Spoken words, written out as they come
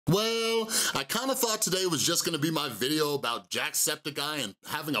Well, I kind of thought today was just gonna be my video about Jacksepticeye and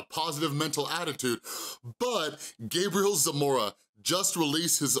having a positive mental attitude, but Gabriel Zamora just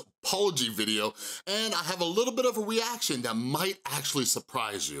released his apology video, and I have a little bit of a reaction that might actually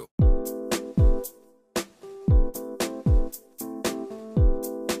surprise you.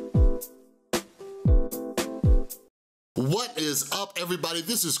 What is up, everybody?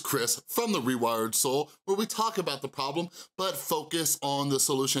 This is Chris from The Rewired Soul, where we talk about the problem, but focus on the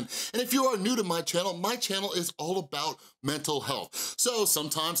solution. And if you are new to my channel is all about mental health. So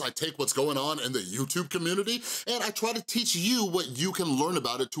sometimes I take what's going on in the YouTube community and I try to teach you what you can learn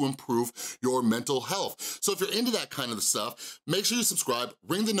about it to improve your mental health. So if you're into that kind of stuff, make sure you subscribe,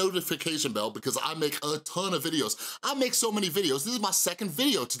 ring the notification bell because I make a ton of videos. I make so many videos. This is my second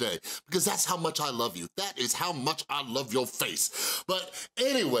video today because that's how much I love you. That is how much I love your face. But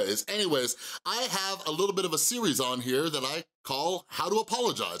anyways, I have a little bit of a series on here that I call How to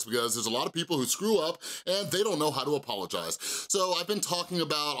Apologize, because there's a lot of people who screw up and they don't know how to apologize. So I've been talking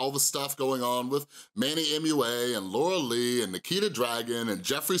about all the stuff going on with Manny MUA and Laura Lee and Nikita Dragun and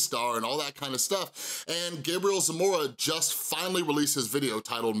Jeffree Star and all that kind of stuff. And Gabriel Zamora just finally released his video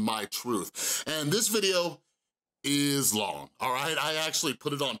titled My Truth. And this video is long, all right? I actually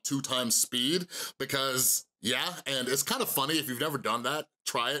put it on 2x speed because yeah, and it's kind of funny. If you've never done that,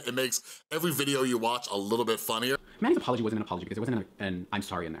 try it. It makes every video you watch a little bit funnier. Manny's apology wasn't an apology because there wasn't an I'm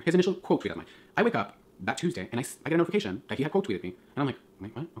sorry in there. His initial quote tweet, I wake up that Tuesday and I get a notification that he had quote tweeted me. And I'm like,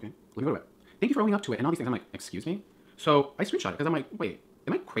 wait, what? Okay, let me go to it. Thank you for owning up to it and all these things. I'm like, excuse me? So I screenshot it because I'm like, wait,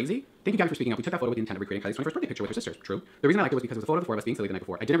 am I crazy? Thank you guys for speaking up. We took that photo with the intent of recreating Kylie's 21st birthday picture with her sisters. True. The reason I liked it was because it was a photo of the four of us being silly the night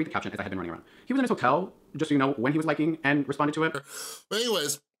before. I didn't read the caption as I had been running around. He was in his hotel, just so you know, when he was liking and responded to it. But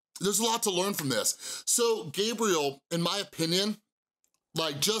anyways, there's a lot to learn from this. So Gabriel, in my opinion,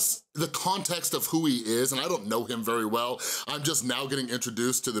 like just the context of who he is, and I don't know him very well. I'm just now getting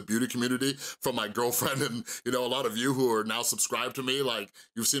introduced to the beauty community from my girlfriend and, you know, a lot of you who are now subscribed to me, like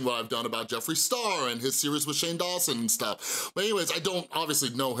you've seen what I've done about Jeffree Star and his series with Shane Dawson and stuff. But anyways, I don't obviously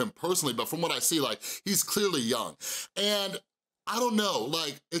know him personally, but from what I see, like he's clearly young. And I don't know,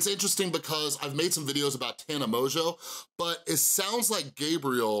 like, it's interesting because I've made some videos about Tana Mojo, but it sounds like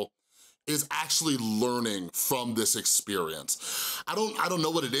Gabriel is actually learning from this experience. I don't know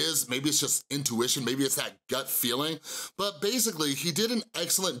what it is. Maybe it's just intuition, maybe it's that gut feeling, but basically he did an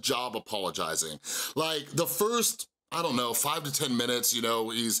excellent job apologizing. Like the first, I don't know, 5 to 10 minutes, you know,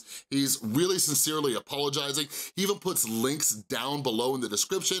 he's really sincerely apologizing. He even puts links down below in the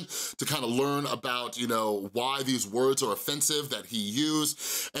description to kind of learn about, you know, why these words are offensive that he used.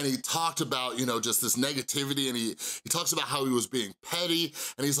 And he talked about, you know, just this negativity, and he talks about how he was being petty,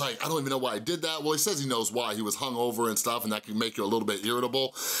 and he's like, I don't even know why I did that. Well, he says he knows why. He was hungover and stuff, and that can make you a little bit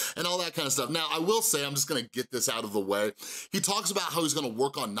irritable and all that kind of stuff. Now, I will say, I'm just gonna get this out of the way. He talks about how he's gonna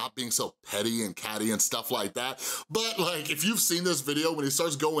work on not being so petty and catty and stuff like that. But like, if you've seen this video, when he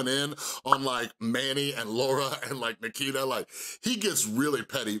starts going in on like Manny and Laura and like Nikita, like he gets really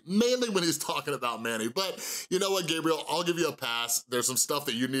petty, mainly when he's talking about Manny. But you know what, Gabriel, I'll give you a pass. There's some stuff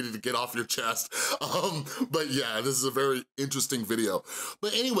that you needed to get off your chest. But yeah, this is a very interesting video.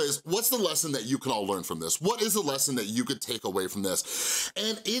 But anyways, what's the lesson that you can all learn from this? What is the lesson that you could take away from this?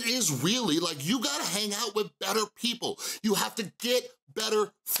 And it is really like, you gotta hang out with better people. You have to get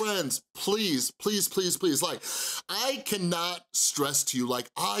better friends, please, please, please, please. Like, I cannot stress to you, like,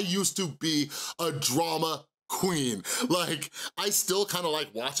 I used to be a drama queen. Like, I still kind of like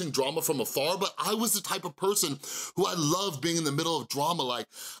watching drama from afar, but I was the type of person who I loved being in the middle of drama. Like,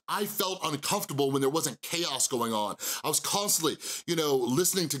 I felt uncomfortable when there wasn't chaos going on. I was constantly, you know,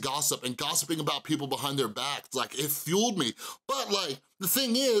 listening to gossip and gossiping about people behind their backs. Like, it fueled me. But like, the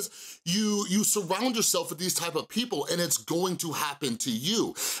thing is, you surround yourself with these type of people and it's going to happen to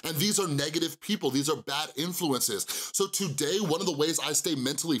you. And these are negative people, these are bad influences. So today, one of the ways I stay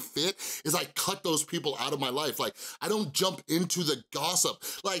mentally fit is I cut those people out of my life. Like, I don't jump into the gossip.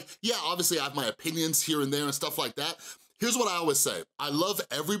 Like, yeah, obviously I have my opinions here and there and stuff like that. Here's what I always say. I love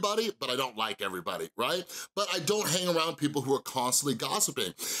everybody, but I don't like everybody, right? But I don't hang around people who are constantly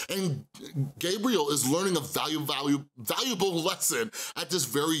gossiping. And Gabriel is learning a valuable lesson at this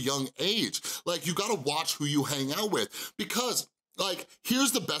very young age. Like, you gotta watch who you hang out with, because like,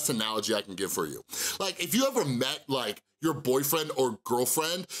 here's the best analogy I can give for you. Like, if you ever met like your boyfriend or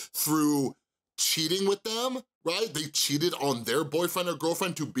girlfriend through cheating with them, right? They cheated on their boyfriend or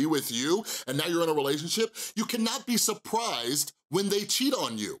girlfriend to be with you, and now you're in a relationship, you cannot be surprised when they cheat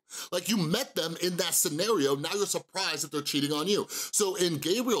on you. Like, you met them in that scenario, now you're surprised that they're cheating on you. So in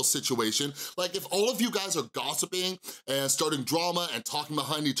Gabriel's situation, like, if all of you guys are gossiping and starting drama and talking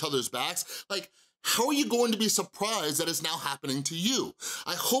behind each other's backs, like, how are you going to be surprised that it's now happening to you?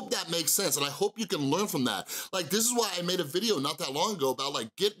 I hope that makes sense, and I hope you can learn from that. Like, this is why I made a video not that long ago about,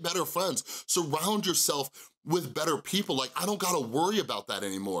 like, get better friends, surround yourself with better people. Like, I don't gotta worry about that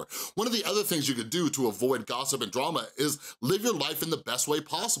anymore. One of the other things you could do to avoid gossip and drama is live your life in the best way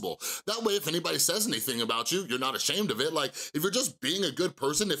possible. That way, if anybody says anything about you, you're not ashamed of it. Like, if you're just being a good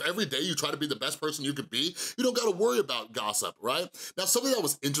person, if every day you try to be the best person you could be, you don't gotta worry about gossip, right? Now, something that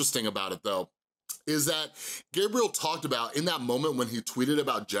was interesting about it, though, is that Gabriel talked about in that moment when he tweeted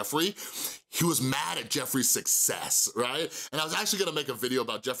about Jeffree, he was mad at Jeffree's success, right? And I was actually gonna make a video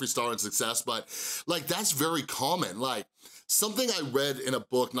about Jeffree Star and success, but like, that's very common. Like, something I read in a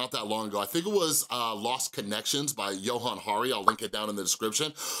book not that long ago, I think it was Lost Connections by Johann Hari, I'll link it down in the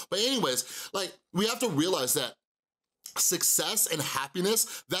description. But anyways, like, we have to realize that success and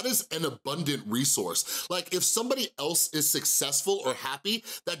happiness, that is an abundant resource. Like, if somebody else is successful or happy,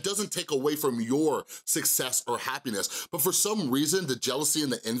 that doesn't take away from your success or happiness. But for some reason, the jealousy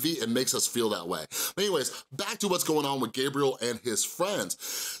and the envy, it makes us feel that way. But anyways, back to what's going on with Gabriel and his friends.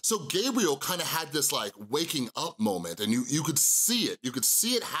 So Gabriel kind of had this like waking up moment, and you could see it. You could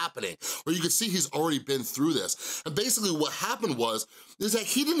see it happening, or you could see he's already been through this. And basically what happened is that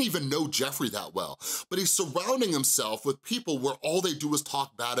he didn't even know Jeffree that well, but he's surrounding himself with people where all they do is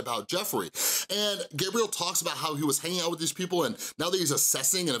talk bad about Jeffree. And Gabriel talks about how he was hanging out with these people, and now that he's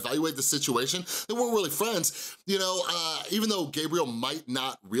assessing and evaluating the situation, they weren't really friends, you know, even though Gabriel might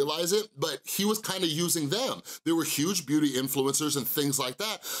not realize it, but he was kind of using them. They were huge beauty influencers and things like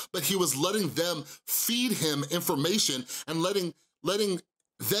that, but he was letting them feed him information and letting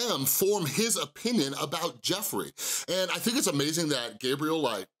them form his opinion about Jeffree. And I think it's amazing that Gabriel,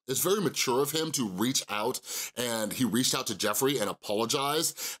 like, it's very mature of him to reach out, and he reached out to Jeffree and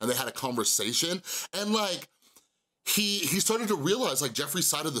apologized, and they had a conversation, and like, he started to realize like Jeffree's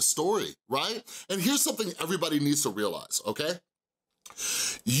side of the story, right? And here's something everybody needs to realize, okay?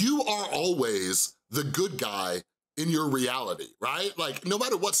 You are always the good guy in your reality, right? Like, no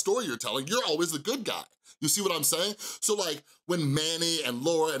matter what story you're telling, you're always the good guy. You see what I'm saying? So like, when Manny and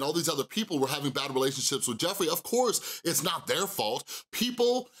Laura and all these other people were having bad relationships with Jeffree, of course, it's not their fault.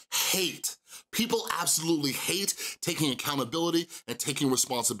 People absolutely hate taking accountability and taking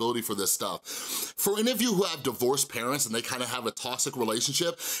responsibility for this stuff. For any of you who have divorced parents and they kind of have a toxic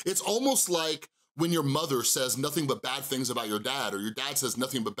relationship, it's almost like when your mother says nothing but bad things about your dad, or your dad says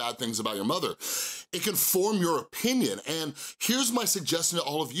nothing but bad things about your mother. It can form your opinion. And here's my suggestion to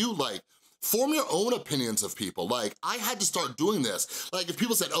all of you, like, form your own opinions of people. Like, I had to start doing this. Like, if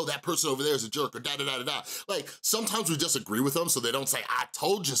people said, oh, that person over there is a jerk, or da-da-da-da-da, like, sometimes we just agree with them so they don't say, I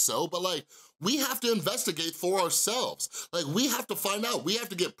told you so, but like, we have to investigate for ourselves. Like, we have to find out, we have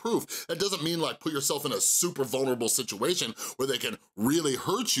to get proof. That doesn't mean like put yourself in a super vulnerable situation where they can really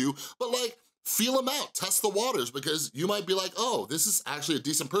hurt you, but like, feel them out, test the waters, because you might be like, oh, this is actually a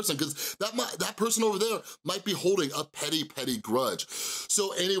decent person, because that person over there might be holding a petty grudge.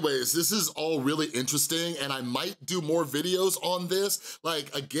 So anyways, this is all really interesting, and I might do more videos on this.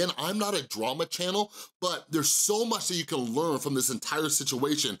 Like, again, I'm not a drama channel, but there's so much that you can learn from this entire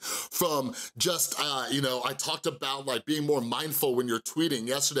situation, from just, you know, I talked about like being more mindful when you're tweeting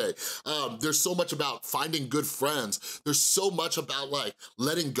yesterday. There's so much about finding good friends. There's so much about like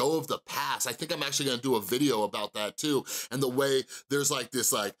letting go of the past. I think I'm actually gonna do a video about that too, and the way there's like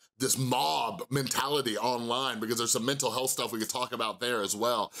this mob mentality online, because there's some mental health stuff we could talk about there as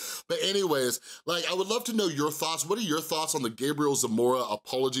well. But anyways, like, I would love to know your thoughts. What are your thoughts on the Gabriel Zamora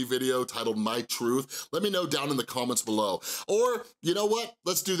apology video titled My Truth? Let me know down in the comments below. Or, you know what?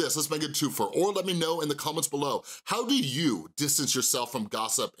 Let's do this, let's make it 2 for. Or let me know in the comments below, how do you distance yourself from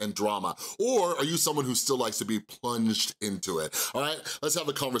gossip and drama? Or are you someone who still likes to be plunged into it? All right, let's have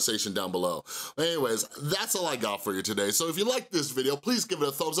a conversation down below. Anyways, that's all I got for you today. So if you like this video, please give it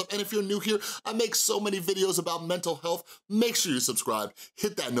a thumbs up. And if you're new here, I make so many videos about mental health. Make sure you subscribe,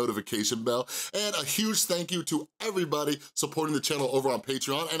 hit that notification bell, and a huge thank you to everybody supporting the channel over on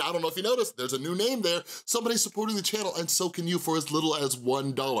Patreon. And I don't know if you noticed, there's a new name there. Somebody's supporting the channel, and so can you, for as little as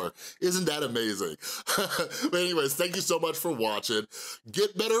 $1. Isn't that amazing? But anyways, thank you so much for watching.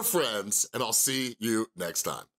 Get better friends, and I'll see you next time.